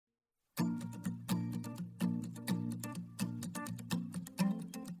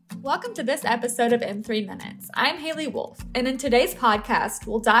Welcome to this episode of In 3 Minutes. I'm Haley Wolf, and in today's podcast,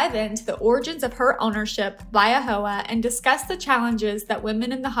 we'll dive into the origins of her ownership by AAHOA and discuss the challenges that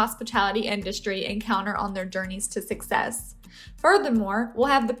women in the hospitality industry encounter on their journeys to success. Furthermore, we'll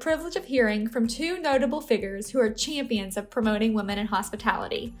have the privilege of hearing from two notable figures who are champions of promoting women in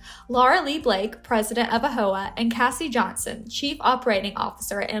hospitality. Laura Lee Blake, president of AAHOA, and Casi Johnson, chief operating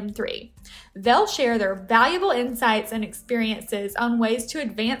officer at M3. They'll share their valuable insights and experiences on ways to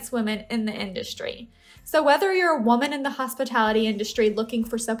advance women in the industry. So whether you're a woman in the hospitality industry looking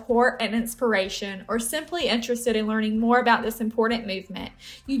for support and inspiration, or simply interested in learning more about this important movement,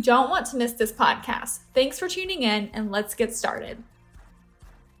 you don't want to miss this podcast. Thanks for tuning in, and let's get started.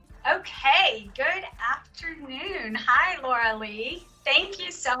 Okay, good afternoon. Hi, Laura Lee. Thank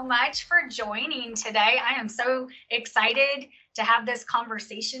you so much for joining today. I am so excited to have this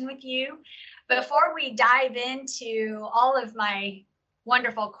conversation with you. Before we dive into all of my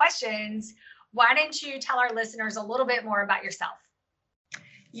wonderful questions, why don't you tell our listeners a little bit more about yourself?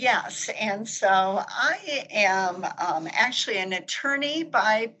 Yes, and so I am actually an attorney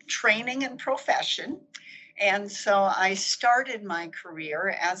by training and profession. And so I started my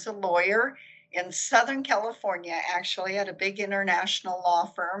career as a lawyer in Southern California, actually at a big international law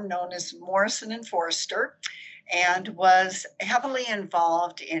firm known as Morrison & Foerster, and was heavily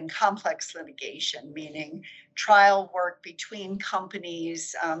involved in complex litigation, meaning trial work between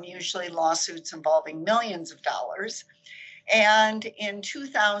companies, usually lawsuits involving millions of dollars. And in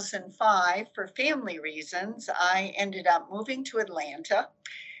 2005, for family reasons, I ended up moving to Atlanta,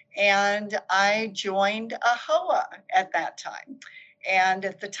 and I joined AAHOA at that time. And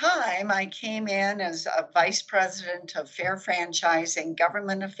at the time, I came in as a vice president of fair franchising,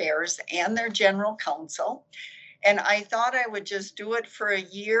 government affairs, and their general counsel. And I thought I would just do it for a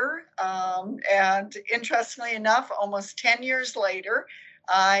year. And interestingly enough, almost 10 years later,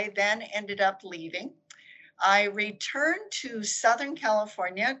 I then ended up leaving. I returned to Southern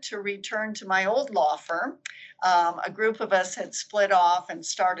California to return to my old law firm. A group of us had split off and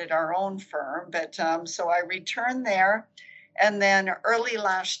started our own firm. But so I returned there. And then early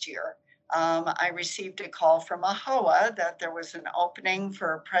last year, I received a call from AAHOA that there was an opening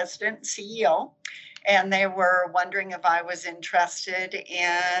for president and CEO. And they were wondering if I was interested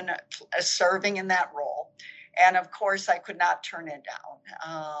in serving in that role. And of course, I could not turn it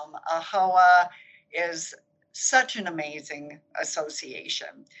down. AAHOA is such an amazing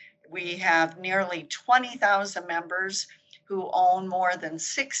association. We have nearly 20,000 members who own more than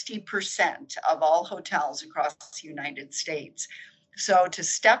 60% of all hotels across the United States. So to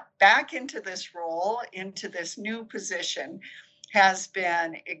step back into this role, into this new position, has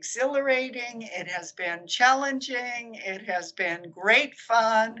been exhilarating, it has been challenging, it has been great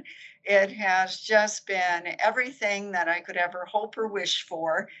fun, it has just been everything that I could ever hope or wish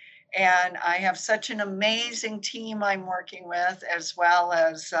for. And I have such an amazing team I'm working with, as well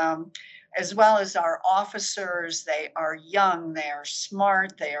as our officers. They are young, they are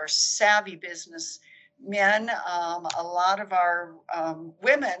smart, they are savvy businessmen. A lot of our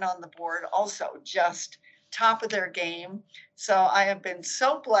women on the board also just top of their game. So I have been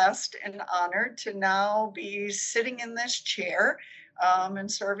so blessed and honored to now be sitting in this chair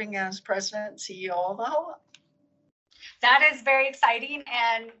and serving as president and CEO of AAHOA. That is very exciting.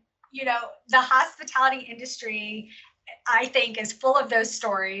 And, you know, the hospitality industry, I think, is full of those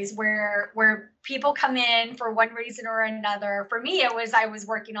stories where people come in for one reason or another. For me, it was I was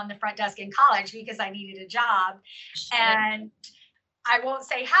working on the front desk in college because I needed a job. Sure. And I won't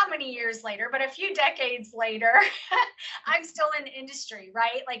say how many years later, but a few decades later, I'm still in the industry,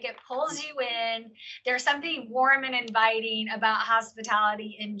 right? Like it pulls you in. There's something warm and inviting about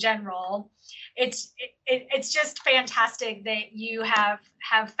hospitality in general. It's just fantastic that you have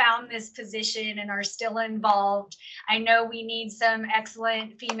found this position and are still involved. I know we need some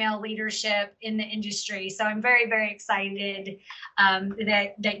excellent female leadership in the industry. So I'm very, very excited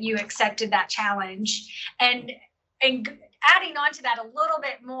that you accepted that challenge. And adding on to that a little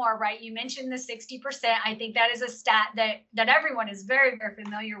bit more, right? You mentioned the 60%. I think that is a stat that everyone is very, very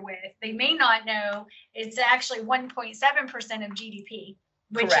familiar with. They may not know it's actually 1.7% of GDP,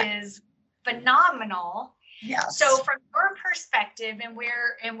 which Correct. Is phenomenal. Yes. So from your perspective and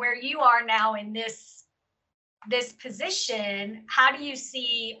where you are now in this position, how do you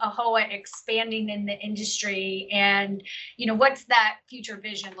see AAHOA expanding in the industry? And, you know, what's that future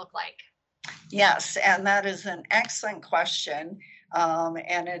vision look like? Yes, and that is an excellent question.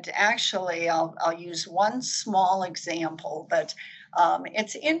 And it actually, I'll use one small example, but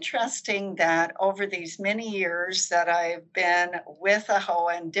it's interesting that over these many years that I've been with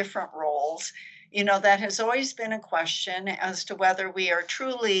AAHOA in different roles, that has always been a question as to whether we are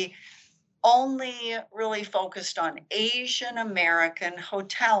truly only really focused on Asian American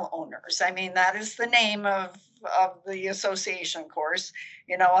hotel owners. I mean, that is the name of the association, of course.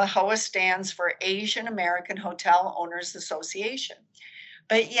 AAHOA stands for Asian American Hotel Owners Association.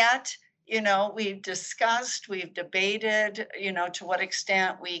 But yet, we've discussed, we've debated, to what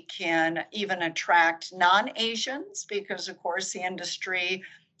extent we can even attract non-Asians, because of course the industry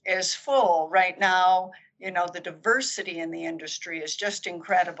is full right now. The diversity in the industry is just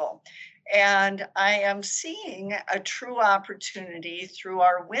incredible. And I am seeing a true opportunity through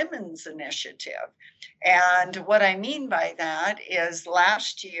our women's initiative. And what I mean by that is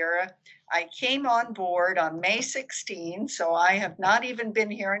last year, I came on board on May 16, so I have not even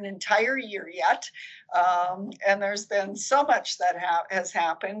been here an entire year yet. And there's been so much that has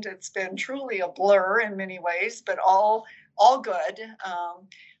happened. It's been truly a blur in many ways, but all good.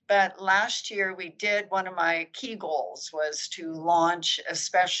 But last year we did, one of my key goals was to launch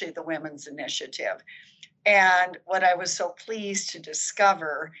especially the women's initiative. And what I was so pleased to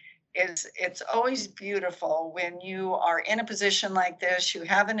discover is it's always beautiful when you are in a position like this, you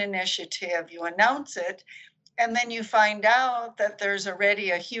have an initiative, you announce it, and then you find out that there's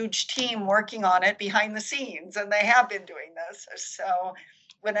already a huge team working on it behind the scenes, and they have been doing this. So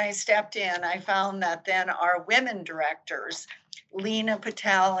when I stepped in, I found that then our women directors, Lena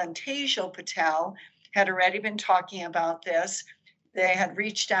Patel and Tejal Patel, had already been talking about this. They had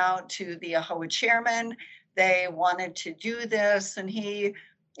reached out to the AAHOA chairman. They wanted to do this, and he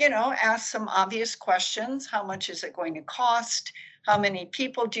asked some obvious questions. How much is it going to cost? How many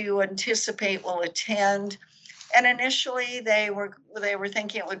people do you anticipate will attend? And initially they were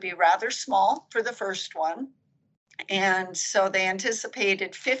thinking it would be rather small for the first one. And so they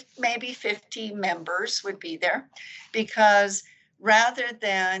anticipated maybe 50 members would be there, because rather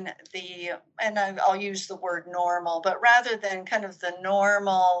than and I'll use the word normal, but rather than kind of the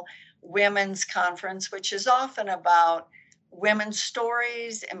normal women's conference, which is often about women's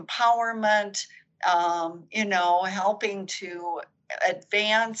stories, empowerment, helping to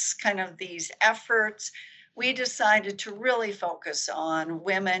advance kind of these efforts, we decided to really focus on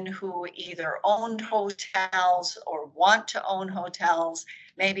women who either owned hotels or want to own hotels,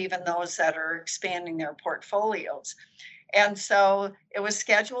 maybe even those that are expanding their portfolios. And so it was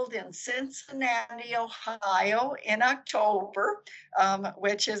scheduled in Cincinnati, Ohio in October,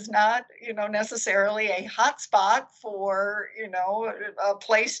 which is not, necessarily a hot spot for, a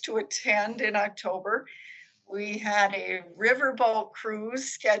place to attend in October. We had a riverboat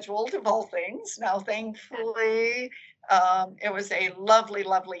cruise scheduled, of all things. Now, thankfully, it was a lovely,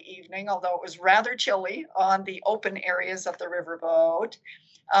 lovely evening, although it was rather chilly on the open areas of the riverboat.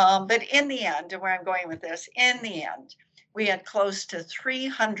 But in the end, and where I'm going with this, in the end, we had close to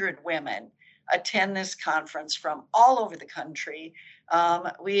 300 women attend this conference from all over the country.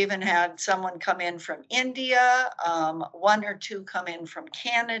 We even had someone come in from India, one or two come in from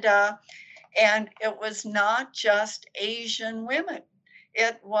Canada. And it was not just Asian women.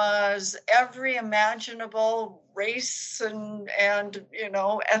 It was every imaginable race and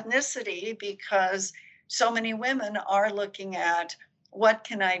ethnicity, because so many women are looking at, what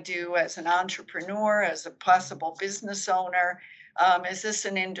can I do as an entrepreneur, as a possible business owner? Is this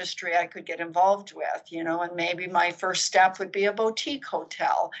an industry I could get involved with? And maybe my first step would be a boutique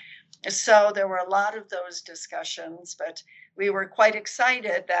hotel. So there were a lot of those discussions, but we were quite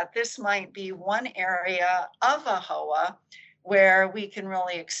excited that this might be one area of AAHOA where we can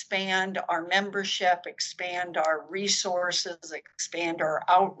really expand our membership, expand our resources, expand our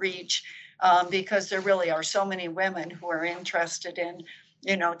outreach, because there really are so many women who are interested in,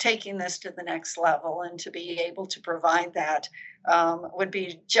 taking this to the next level, and to be able to provide that would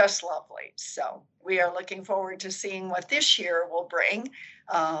be just lovely. So we are looking forward to seeing what this year will bring.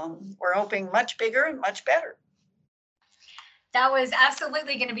 We're hoping much bigger and much better. That was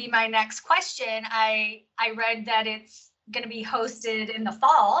absolutely going to be my next question. I read that it's going to be hosted in the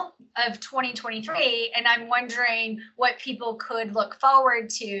fall of 2023, and I'm wondering what people could look forward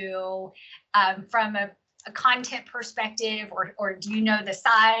to from a content perspective, or do you know the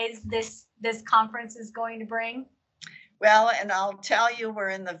size this conference is going to bring? Well, and I'll tell you,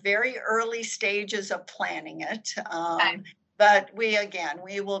 we're in the very early stages of planning it. Okay. But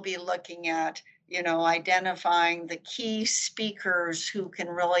we will be looking at, identifying the key speakers who can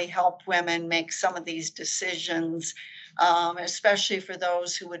really help women make some of these decisions, especially for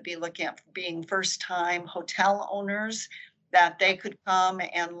those who would be looking at being first-time hotel owners, that they could come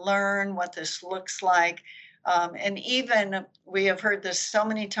and learn what this looks like. And even we have heard this so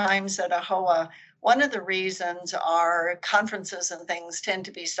many times at AAHOA, one of the reasons our conferences and things tend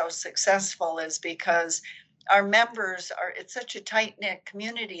to be so successful is because our members are, it's such a tight-knit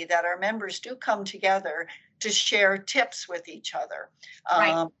community that our members do come together to share tips with each other.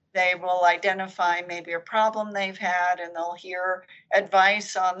 Right. They will identify maybe a problem they've had, and they'll hear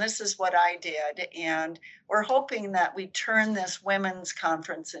advice on, this is what I did. And we're hoping that we turn this women's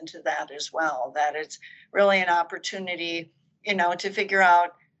conference into that as well, that it's really an opportunity, to figure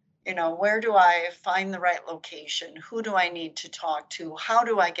out, where do I find the right location? Who do I need to talk to? How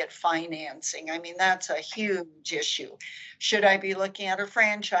do I get financing? I mean, that's a huge issue. Should I be looking at a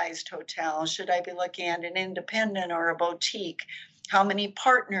franchised hotel? Should I be looking at an independent or a boutique? How many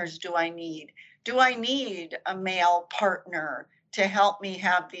partners do I need? Do I need a male partner to help me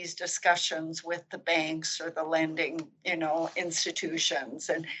have these discussions with the banks or the lending, institutions?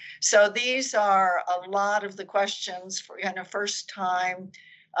 And so these are a lot of the questions for first time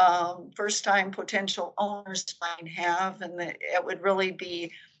potential owners might have, and it would really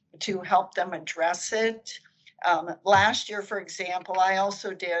be to help them address it. Last year, for example, I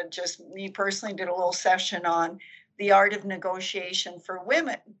also did, just me personally, did a little session on the art of negotiation for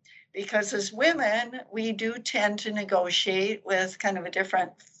women, because as women, we do tend to negotiate with kind of a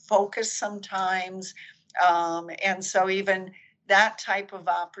different focus sometimes. And so even that type of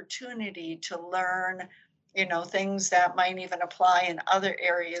opportunity to learn, things that might even apply in other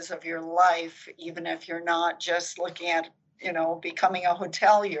areas of your life, even if you're not just looking at, becoming a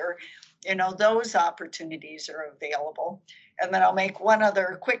hotelier, those opportunities are available. And then I'll make one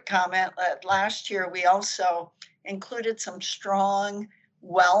other quick comment that last year we also included some strong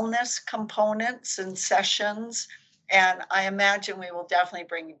wellness components and sessions. And I imagine we will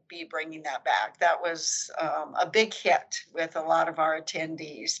definitely be bringing that back. That was a big hit with a lot of our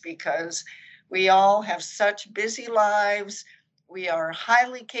attendees, because we all have such busy lives. We are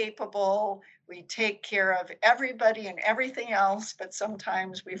highly capable. We take care of everybody and everything else, but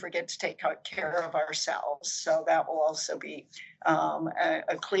sometimes we forget to take care of ourselves. So that will also be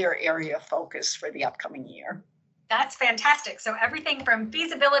a clear area of focus for the upcoming year. That's fantastic. So everything from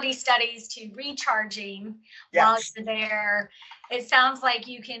feasibility studies to recharging Yes. while you're there. It sounds like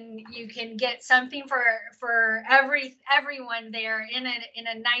you can get something for everyone there in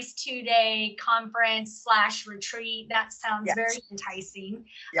a nice 2-day conference / retreat. That sounds Yes. very enticing.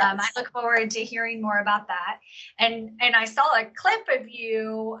 Yes. I look forward to hearing more about that. And I saw a clip of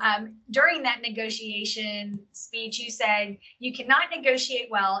you during that negotiation speech. You said you cannot negotiate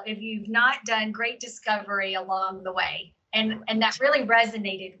well if you've not done great discovery along the way. And that really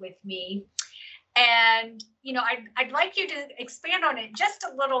resonated with me. And, I'd like you to expand on it just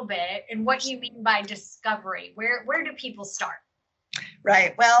a little bit and what you mean by discovery. Where do people start?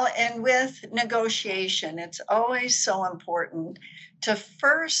 Right. Well, and with negotiation, it's always so important to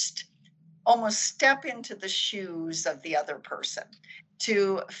first almost step into the shoes of the other person,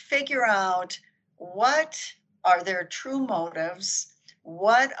 to figure out what are their true motives,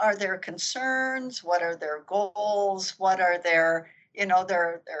 what are their concerns, what are their goals, what are their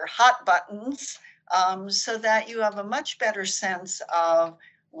hot buttons, so that you have a much better sense of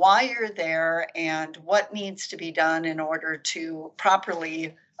why you're there and what needs to be done in order to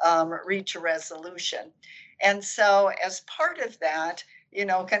properly reach a resolution. And so as part of that,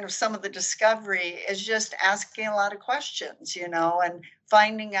 kind of some of the discovery is just asking a lot of questions, and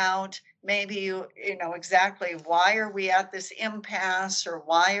finding out maybe, exactly why are we at this impasse, or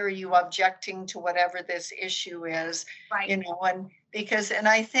why are you objecting to whatever this issue is, Right. and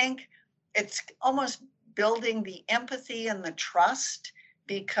I think it's almost building the empathy and the trust,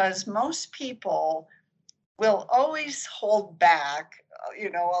 because most people will always hold back,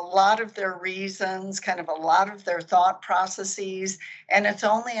 a lot of their reasons, kind of a lot of their thought processes. And it's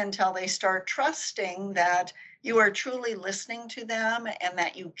only until they start trusting that you are truly listening to them and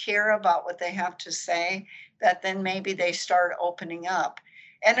that you care about what they have to say, that then maybe they start opening up.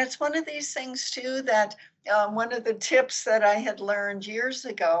 And it's one of these things too, that one of the tips that I had learned years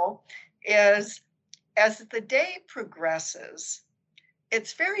ago is, as the day progresses,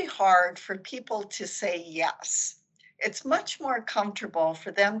 it's very hard for people to say yes. It's much more comfortable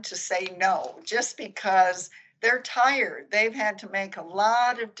for them to say no, just because they're tired. They've had to make a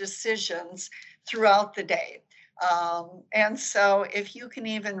lot of decisions throughout the day. And so if you can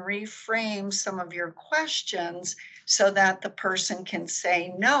even reframe some of your questions so that the person can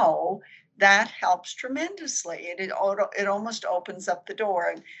say no, that helps tremendously. It almost opens up the door.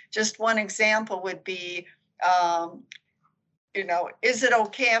 And just one example would be, is it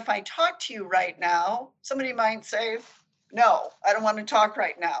okay if I talk to you right now? Somebody might say, no, I don't want to talk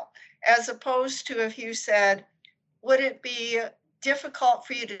right now. As opposed to if you said, would it be difficult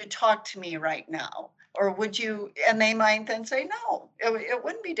for you to talk to me right now? Or would you, and they might then say, no, it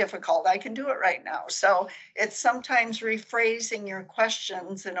wouldn't be difficult. I can do it right now. So it's sometimes rephrasing your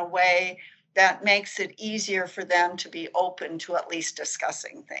questions in a way that makes it easier for them to be open to at least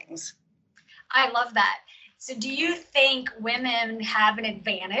discussing things. I love that. So do you think women have an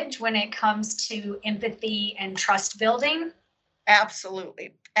advantage when it comes to empathy and trust building?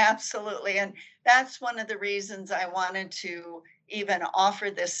 Absolutely. Absolutely. And that's one of the reasons I wanted to even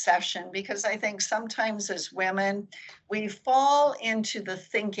offer this session, because I think sometimes as women, we fall into the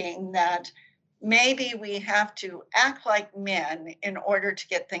thinking that maybe we have to act like men in order to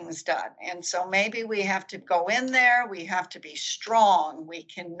get things done. And so maybe we have to go in there, we have to be strong, we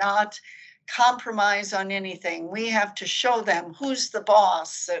cannot compromise on anything. We have to show them who's the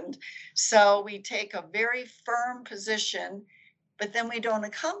boss. And so we take a very firm position, but then we don't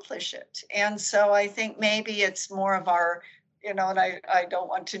accomplish it. And so I think maybe it's more of our, and I don't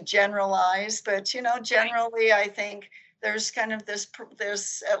want to generalize, but, generally, I think there's kind of this,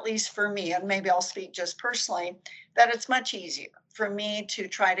 at least for me, and maybe I'll speak just personally, that it's much easier for me to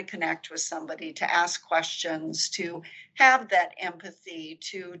try to connect with somebody, to ask questions, to have that empathy,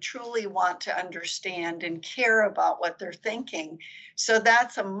 to truly want to understand and care about what they're thinking. So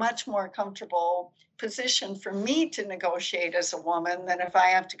that's a much more comfortable position for me to negotiate as a woman than if I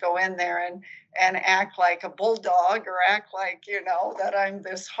have to go in there and act like a bulldog, or act like, that I'm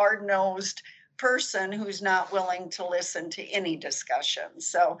this hard-nosed person who's not willing to listen to any discussion.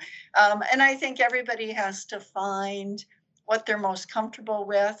 So, and I think everybody has to find what they're most comfortable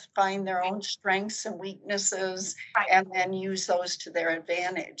with, find their own strengths and weaknesses, and then use those to their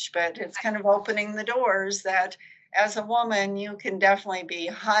advantage. But it's kind of opening the doors that as a woman, you can definitely be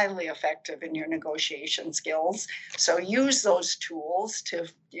highly effective in your negotiation skills. So use those tools to,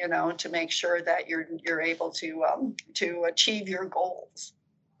 to make sure that you're able to achieve your goals.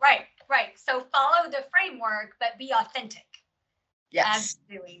 Right. So follow the framework, but be authentic. Yes. As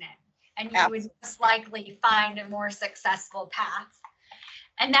doing it. And you would most likely find a more successful path.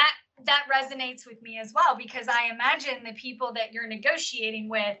 And that resonates with me as well, because I imagine the people that you're negotiating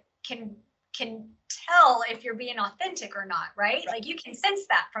with can tell if you're being authentic or not, right? Like you can sense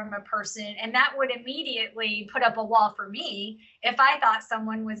that from a person, and that would immediately put up a wall for me if I thought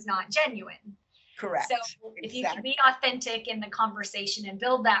someone was not genuine. Correct. So if you can be authentic in the conversation and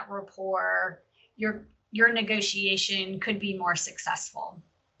build that rapport, your negotiation could be more successful.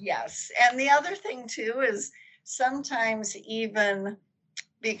 Yes. And the other thing too is sometimes, even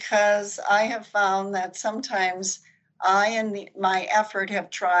because I have found that sometimes I and my effort have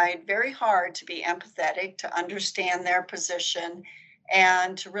tried very hard to be empathetic, to understand their position,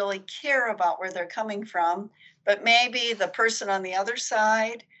 and to really care about where they're coming from. But maybe the person on the other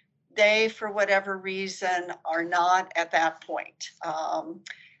side, they, for whatever reason, are not at that point.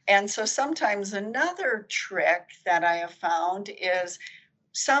 And so sometimes another trick that I have found is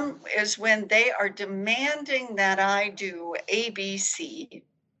when they are demanding that I do A, B, C,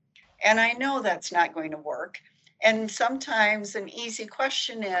 and I know that's not going to work. And sometimes an easy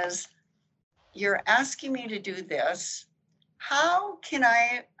question is, you're asking me to do this. How can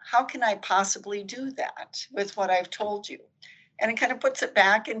I possibly do that with what I've told you? And it kind of puts it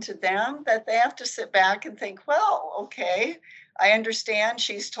back into them, that they have to sit back and think, well, okay, I understand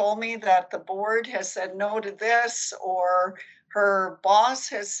she's told me that the board has said no to this, or her boss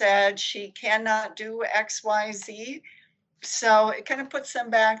has said she cannot do X, Y, Z. So it kind of puts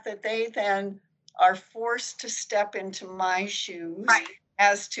them back, that they then are forced to step into my shoes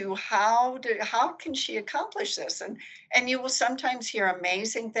as to how can she accomplish this? And you will sometimes hear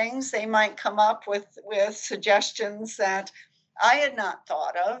amazing things. They might come up with suggestions that I had not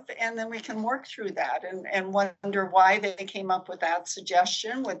thought of, and then we can work through that and wonder why they came up with that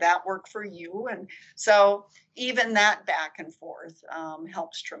suggestion. Would that work for you? And so even that back and forth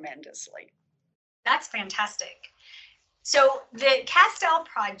helps tremendously. That's fantastic. So the Castell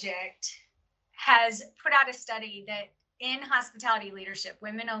Project has put out a study that in hospitality leadership,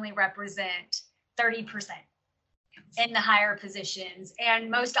 women only represent 30% in the higher positions, and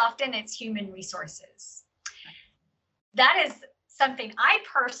most often it's human resources. That is something I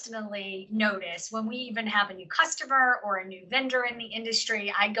personally notice when we even have a new customer or a new vendor in the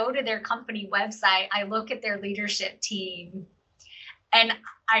industry. I go to their company website, I look at their leadership team, and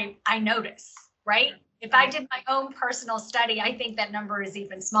I notice, right? If I did my own personal study, I think that number is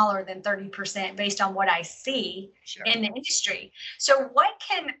even smaller than 30% based on what I see in the industry. So what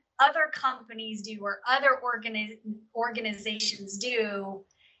can other companies do, or other organizations do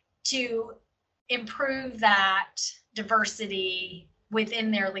to improve that diversity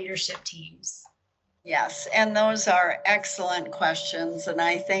within their leadership teams? Yes, and those are excellent questions. And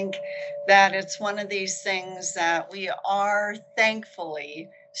I think that it's one of these things that we are thankfully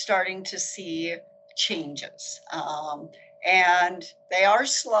starting to see changes. And they are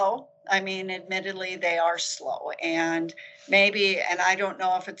slow. I mean, admittedly, they are slow. And maybe, and I don't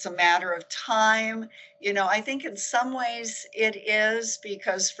know if it's a matter of time. I think in some ways it is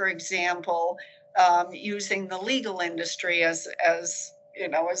because, for example, using the legal industry as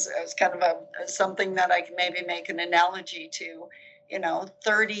kind of as something that I can maybe make an analogy to.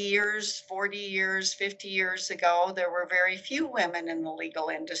 30 years, 40 years, 50 years ago, there were very few women in the legal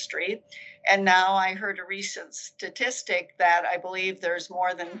industry. And now I heard a recent statistic that I believe there's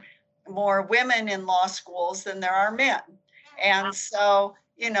more women in law schools than there are men. And so,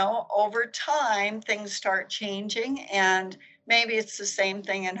 over time, things start changing. And maybe it's the same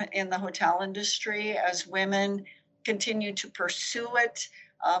thing in the hotel industry as women continue to pursue it.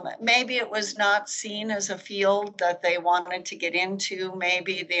 Maybe it was not seen as a field that they wanted to get into.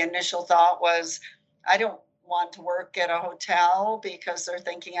 Maybe the initial thought was, I don't want to work at a hotel, because they're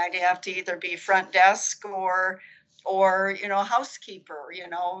thinking I'd have to either be front desk or housekeeper,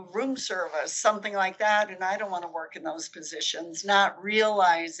 room service, something like that. And I don't want to work in those positions, not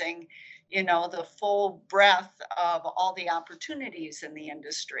realizing the full breadth of all the opportunities in the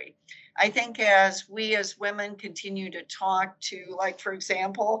industry. I think as we as women continue to talk to, like, for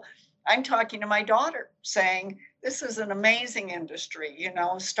example, I'm talking to my daughter saying, this is an amazing industry,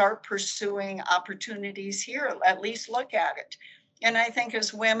 start pursuing opportunities here, at least look at it. And I think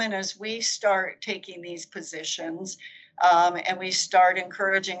as women, as we start taking these positions, and we start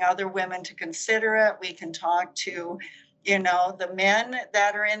encouraging other women to consider it, we can talk to the men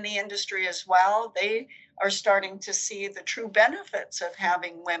that are in the industry as well. They are starting to see the true benefits of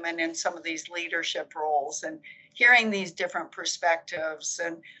having women in some of these leadership roles and hearing these different perspectives.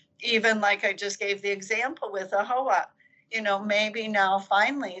 And even like I just gave the example with AAHOA, maybe now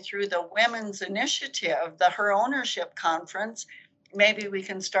finally through the Women's Initiative, the Her Ownership Conference, maybe we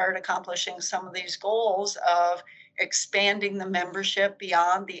can start accomplishing some of these goals of expanding the membership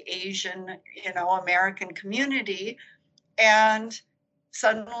beyond the Asian, American community. And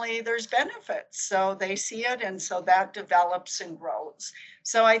suddenly there's benefits. So they see it, and so that develops and grows.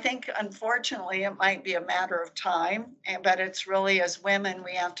 So I think, unfortunately, it might be a matter of time, but it's really, as women,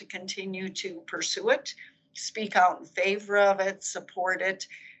 we have to continue to pursue it, speak out in favor of it, support it,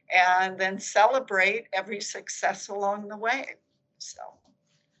 and then celebrate every success along the way. So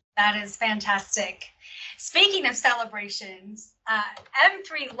that is fantastic. Speaking of celebrations,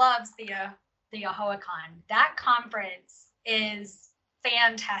 M3 loves the AAHOACon. That conference is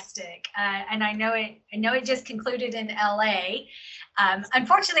fantastic, and I know it just concluded in LA.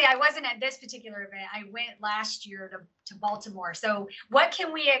 Unfortunately, I wasn't at this particular event. I went last year to Baltimore. So what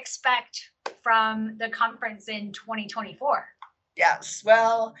can we expect from the conference in 2024? Yes,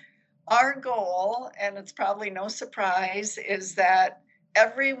 well, our goal, and it's probably no surprise, is that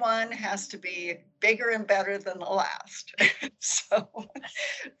everyone has to be bigger and better than the last. so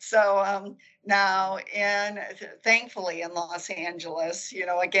now, thankfully in Los Angeles,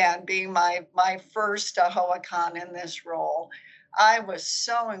 again, being my first AAHOACon in this role, I was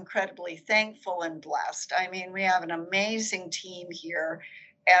so incredibly thankful and blessed. I mean, we have an amazing team here,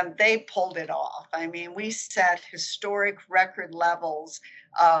 and they pulled it off. I mean, we set historic record levels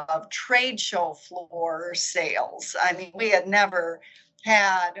of trade show floor sales. I mean, we had never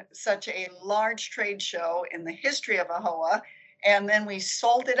had such a large trade show in the history of AAHOA, and then we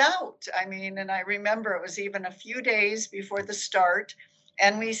sold it out. I mean, and I remember it was even a few days before the start,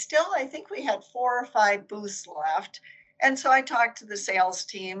 and I think we had 4 or 5 booths left. And so I talked to the sales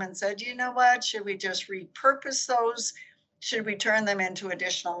team and said, you know what, should we just repurpose those? Should we turn them into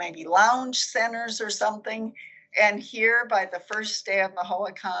additional maybe lounge centers or something? And here, by the first day of the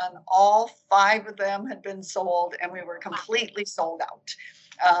AAHOACon, all 5 of them had been sold, and we were completely sold out.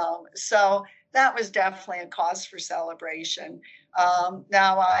 So that was definitely a cause for celebration.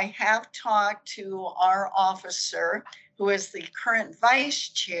 Now, I have talked to our officer, who is the current vice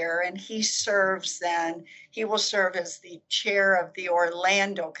chair, and he will serve as the chair of the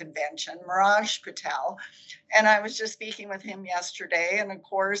Orlando convention, Miraj Patel. And I was just speaking with him yesterday, and of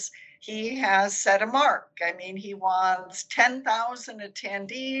course, he has set a mark. I mean, he wants 10,000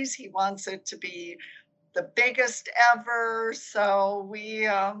 attendees. He wants it to be the biggest ever. So we,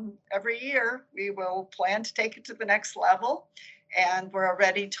 every year, we will plan to take it to the next level. And we're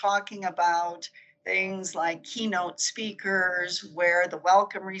already talking about things like keynote speakers, where the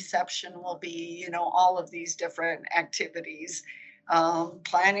welcome reception will be, all of these different activities,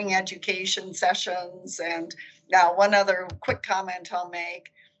 planning education sessions. And now one other quick comment I'll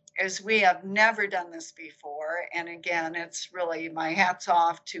make. is we have never done this before. And again, it's really my hats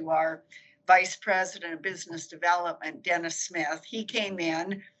off to our Vice President of Business Development, Dennis Smith. He came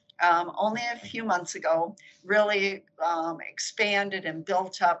in only a few months ago, really expanded and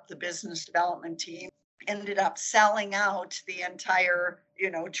built up the business development team, ended up selling out the entire,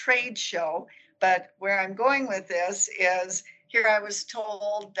 trade show. But where I'm going with this is here I was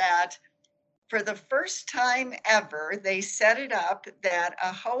told that for the first time ever, they set it up that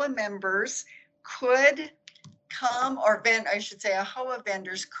AAHOA members could come, AAHOA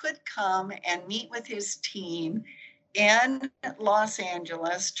vendors could come and meet with his team in Los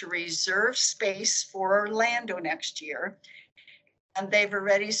Angeles to reserve space for Orlando next year. And they've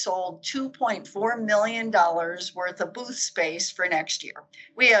already sold $2.4 million worth of booth space for next year.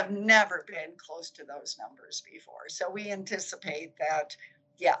 We have never been close to those numbers before. So we anticipate that,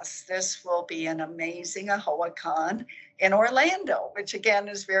 yes, this will be an amazing AAHOA Con in Orlando, which again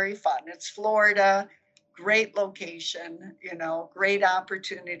is very fun. It's Florida, great location, great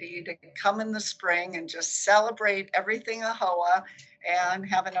opportunity to come in the spring and just celebrate everything AAHOA and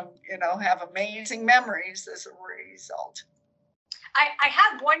have amazing memories as a result. I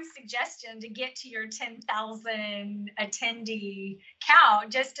have one suggestion to get to your 10,000 attendee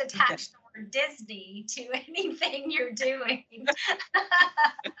count. Just attach the word Disney to anything you're doing.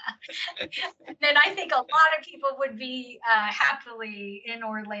 Then I think a lot of people would be happily in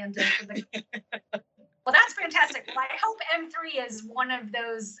Orlando for the. Well, that's fantastic. Well, I hope M3 is one of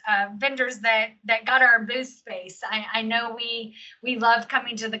those vendors that got our booth space. I know we love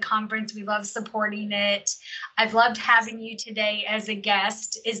coming to the conference. We love supporting it. I've loved having you today as a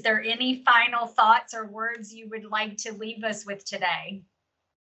guest. Is there any final thoughts or words you would like to leave us with today?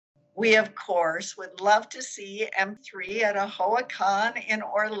 We, of course, would love to see M3 at AAHOA Con in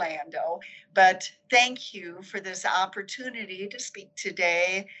Orlando, but thank you for this opportunity to speak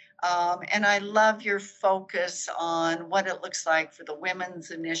today. And I love your focus on what it looks like for the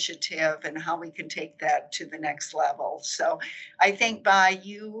women's initiative and how we can take that to the next level. So I think by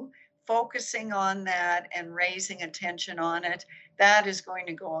you focusing on that and raising attention on it, that is going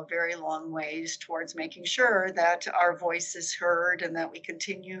to go a very long ways towards making sure that our voice is heard and that we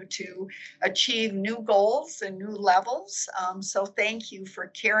continue to achieve new goals and new levels. So thank you for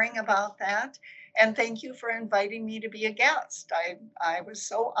caring about that. And thank you for inviting me to be a guest. I was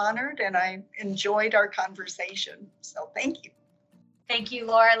so honored and I enjoyed our conversation. So thank you. Thank you,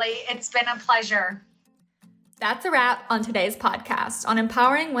 Laura Lee. It's been a pleasure. That's a wrap on today's podcast on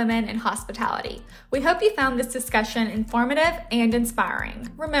empowering women in hospitality. We hope you found this discussion informative and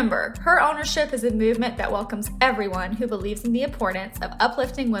inspiring. Remember, her ownership is a movement that welcomes everyone who believes in the importance of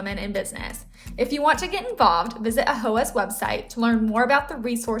uplifting women in business. If you want to get involved, visit AAHOA's website to learn more about the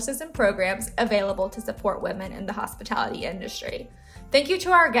resources and programs available to support women in the hospitality industry. Thank you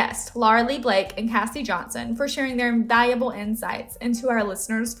to our guests, Laura Lee Blake and Casi Johnson, for sharing their invaluable insights, and to our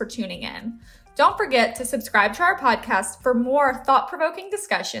listeners for tuning in. Don't forget to subscribe to our podcast for more thought-provoking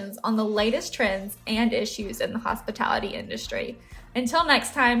discussions on the latest trends and issues in the hospitality industry. Until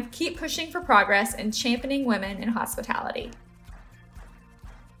next time, keep pushing for progress and championing women in hospitality.